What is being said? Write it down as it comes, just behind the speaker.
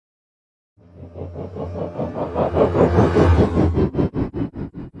Good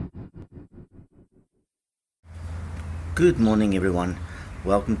morning everyone,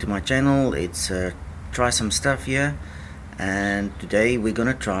 welcome to my channel. It's TrySumStuff here, and today we're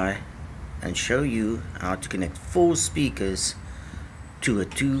gonna try and show you how to connect 4 speakers to a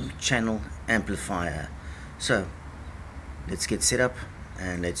 2-channel amplifier. So let's get set up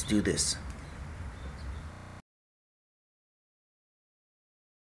and let's do this.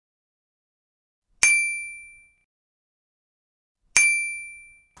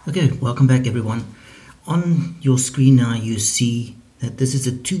 Okay, welcome back everyone. On your screen now you see that this is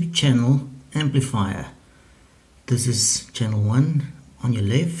a 2-channel amplifier. This is channel 1 on your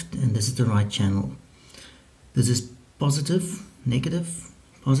left and this is the right channel. This is positive, negative,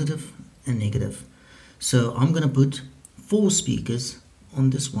 positive and negative. So I'm going to put 4 speakers on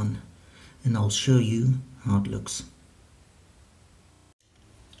this one and I'll show you how it looks.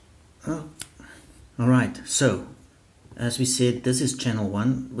 Alright, so as we said, this is channel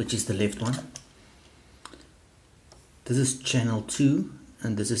 1, which is the left one. This is channel 2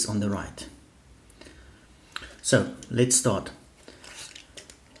 and this is on the right. So let's start.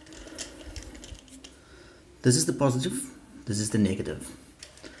 This is the positive, this is the negative.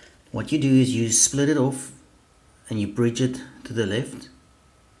 What you do is you split it off and you bridge it to the left,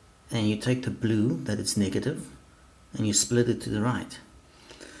 and you take the blue that is negative and you split it to the right.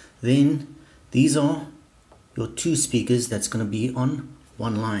 Then these are your 2 speakers that's going to be on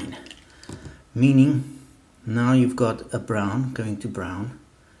one line, meaning now you've got a brown going to brown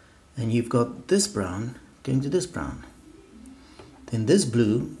and you've got this brown going to this brown. Then this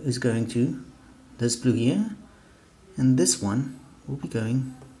blue is going to this blue here and this one will be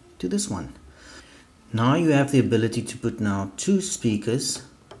going to this one. Now you have the ability to put now 2 speakers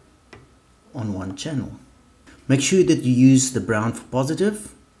on one channel. Make sure that you use the brown for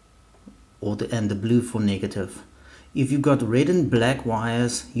positive or and the blue for negative. If you've got red and black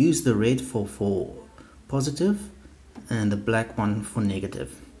wires, use the red for positive and the black one for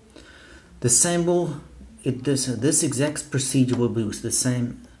negative. The sample, this exact procedure will be the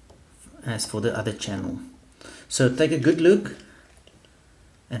same as for the other channel. So take a good look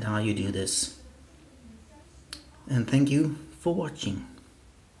at how you do this. And thank you for watching.